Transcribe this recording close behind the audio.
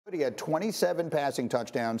He had 27 passing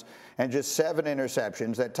touchdowns and just 7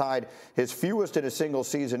 interceptions. That tied his fewest in a single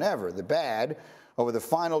season ever. The bad, over the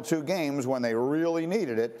final 2 games when they really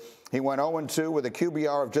needed it, he went 0-2 with a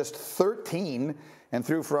QBR of just 13 and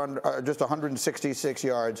threw for just 166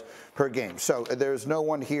 yards per game. So there's no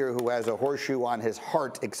one here who has a horseshoe on his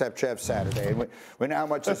heart except Jeff Saturday. And we know how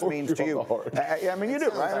much this means to you. I mean, you do,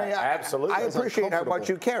 right? I mean, absolutely. I appreciate how much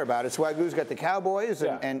you care about it. Swagoo's got the Cowboys,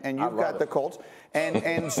 and you've got the Colts.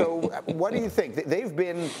 And so what do you think? They've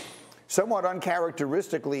been somewhat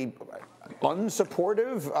uncharacteristically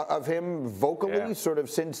unsupportive of him vocally, sort of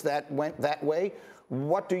since that went that way.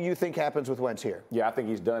 What do you think happens with Wentz here? Yeah, I think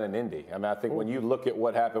he's done in Indy. I mean, I think when you look at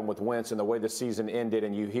what happened with Wentz and the way the season ended,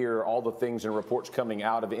 and you hear all the things and reports coming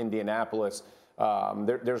out of Indianapolis,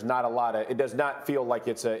 there's not a lot of. It does not feel like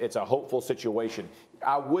it's a hopeful situation.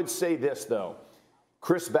 I would say this though,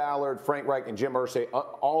 Chris Ballard, Frank Reich, and Jim Irsay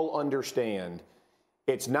all understand.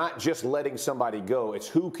 It's not just letting somebody go. It's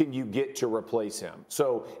who can you get to replace him.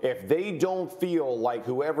 So if they don't feel like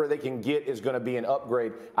whoever they can get is going to be an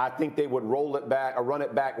upgrade, I think they would roll it back or run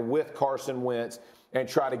it back with Carson Wentz and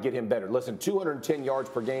try to get him better. Listen, 210 yards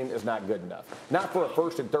per game is not good enough. Not for a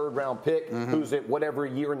first and third round pick who's at whatever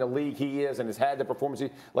year in the league he is and has had the performance.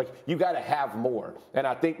 Like, you got to have more. And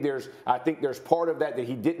I think there's part of that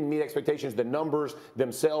he didn't meet expectations. The numbers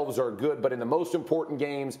themselves are good, but in the most important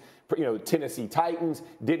games, Tennessee Titans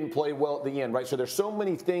didn't play well at the end, right? So there's so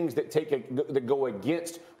many things that that go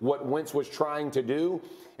against what Wentz was trying to do.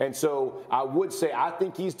 And so I would say I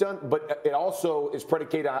think he's done, but it also is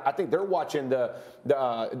predicated on, I think they're watching the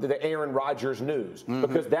Aaron Rodgers news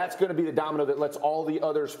because that's going to be the domino that lets all the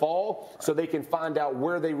others fall so they can find out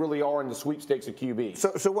where they really are in the sweepstakes of QB.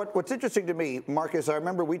 So what's interesting to me, Marcus, I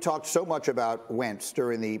remember we talked so much about Wentz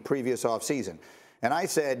during the previous offseason, and I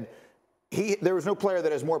said there was no player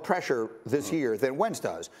that has more pressure this year than Wentz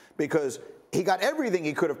does because he got everything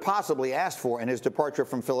he could have possibly asked for in his departure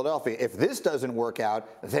from Philadelphia. If this doesn't work out,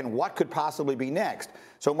 then what could possibly be next?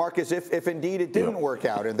 So, Marcus, if indeed it didn't work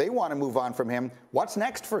out and they want to move on from him, what's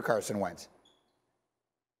next for Carson Wentz?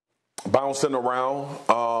 Bouncing around,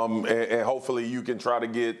 and hopefully you can try to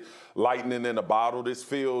get lightning in a bottle. This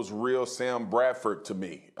feels real Sam Bradford to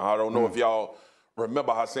me. I don't know if y'all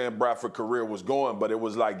remember how Sam Bradford's career was going, but it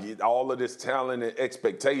was like all of this talent and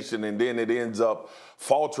expectation, and then it ends up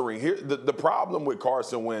faltering. Here, the problem with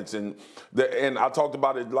Carson Wentz, and I talked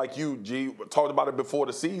about it like you, G, talked about it before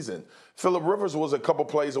the season. Phillip Rivers was a couple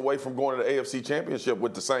plays away from going to the AFC Championship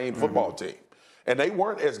with the same football team. And they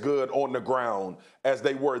weren't as good on the ground as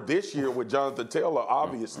they were this year with Jonathan Taylor,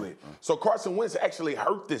 obviously. So Carson Wentz actually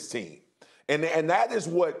hurt this team. And that is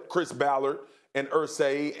what Chris Ballard and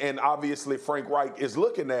Irsay and obviously Frank Reich is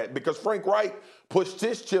looking at, because Frank Reich pushed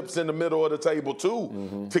his chips in the middle of the table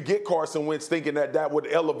too to get Carson Wentz, thinking that would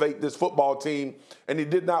elevate this football team, and he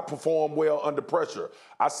did not perform well under pressure.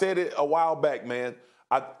 I said it a while back, man.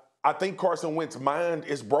 I think Carson Wentz's mind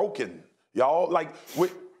is broken, y'all. Like,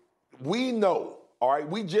 we know, all right,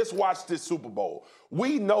 we just watched this Super Bowl.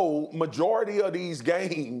 We know majority of these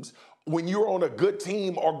games, when you're on a good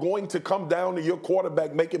team, are going to come down to your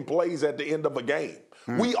quarterback making plays at the end of a game.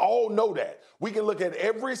 We all know that. We can look at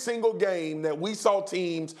every single game that we saw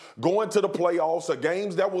teams going to the playoffs, or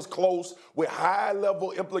games that was close with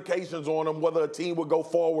high-level implications on them, whether a team would go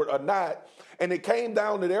forward or not. And it came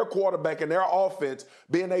down to their quarterback and their offense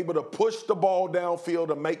being able to push the ball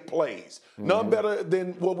downfield and make plays. None better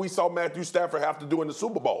than what we saw Matthew Stafford have to do in the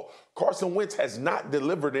Super Bowl. Carson Wentz has not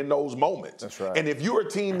delivered in those moments. That's right. And if you're a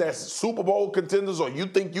team that's Super Bowl contenders or you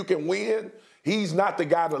think you can win, he's not the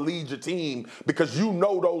guy to lead your team, because you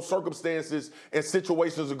know those circumstances and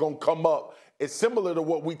situations are going to come up. It's similar to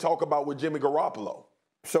what we talk about with Jimmy Garoppolo.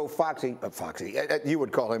 So Foxy, you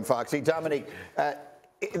would call him Foxy. Dominique,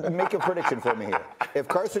 make a prediction for me here. If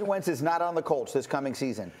Carson Wentz is not on the Colts this coming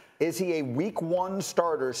season, is he a week 1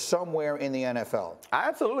 starter somewhere in the NFL? I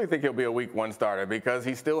absolutely think he'll be a week 1 starter, because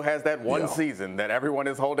he still has that one season that everyone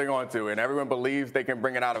is holding on to and everyone believes they can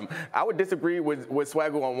bring it out of him. I would disagree with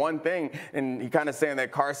Swagoo on one thing, and he kind of saying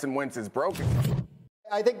that Carson Wentz is broken.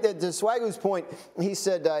 I think that to Swagoo's point, he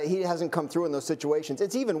said he hasn't come through in those situations.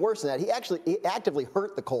 It's even worse than that. He actively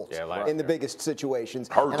hurt the Colts in the biggest situations.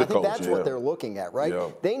 And I think that's what they're looking at, right? Yeah.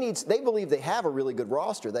 They believe they have a really good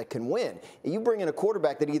roster that can win. You bring in a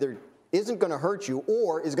quarterback that either isn't going to hurt you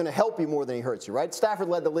or is going to help you more than he hurts you, right? Stafford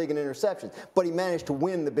led the league in interceptions, but he managed to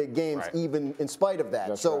win the big games even in spite of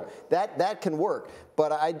that. That can work.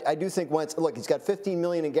 But I do think Wentz, look, he's got $15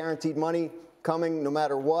 million in guaranteed money coming no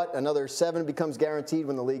matter what. Another 7 becomes guaranteed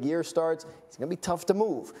when the league year starts. It's going to be tough to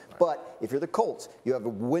move. But if you're the Colts, you have a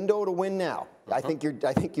window to win now. I think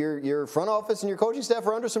your front office and your coaching staff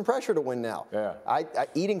are under some pressure to win now. Yeah.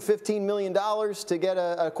 Eating $15 million to get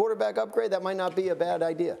a quarterback upgrade, that might not be a bad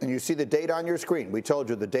idea. And you see the date on your screen. We told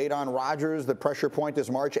you the date on Rodgers, the pressure point is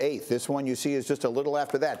March 8th. This one you see is just a little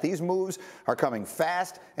after that. These moves are coming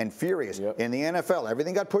fast and furious. In the NFL,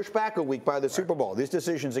 everything got pushed back a week by the Super Bowl. These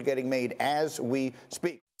decisions are getting made as we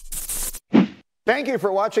speak. Thank you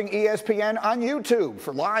for watching ESPN on YouTube.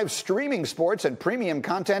 For live streaming sports and premium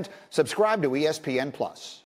content, subscribe to ESPN+.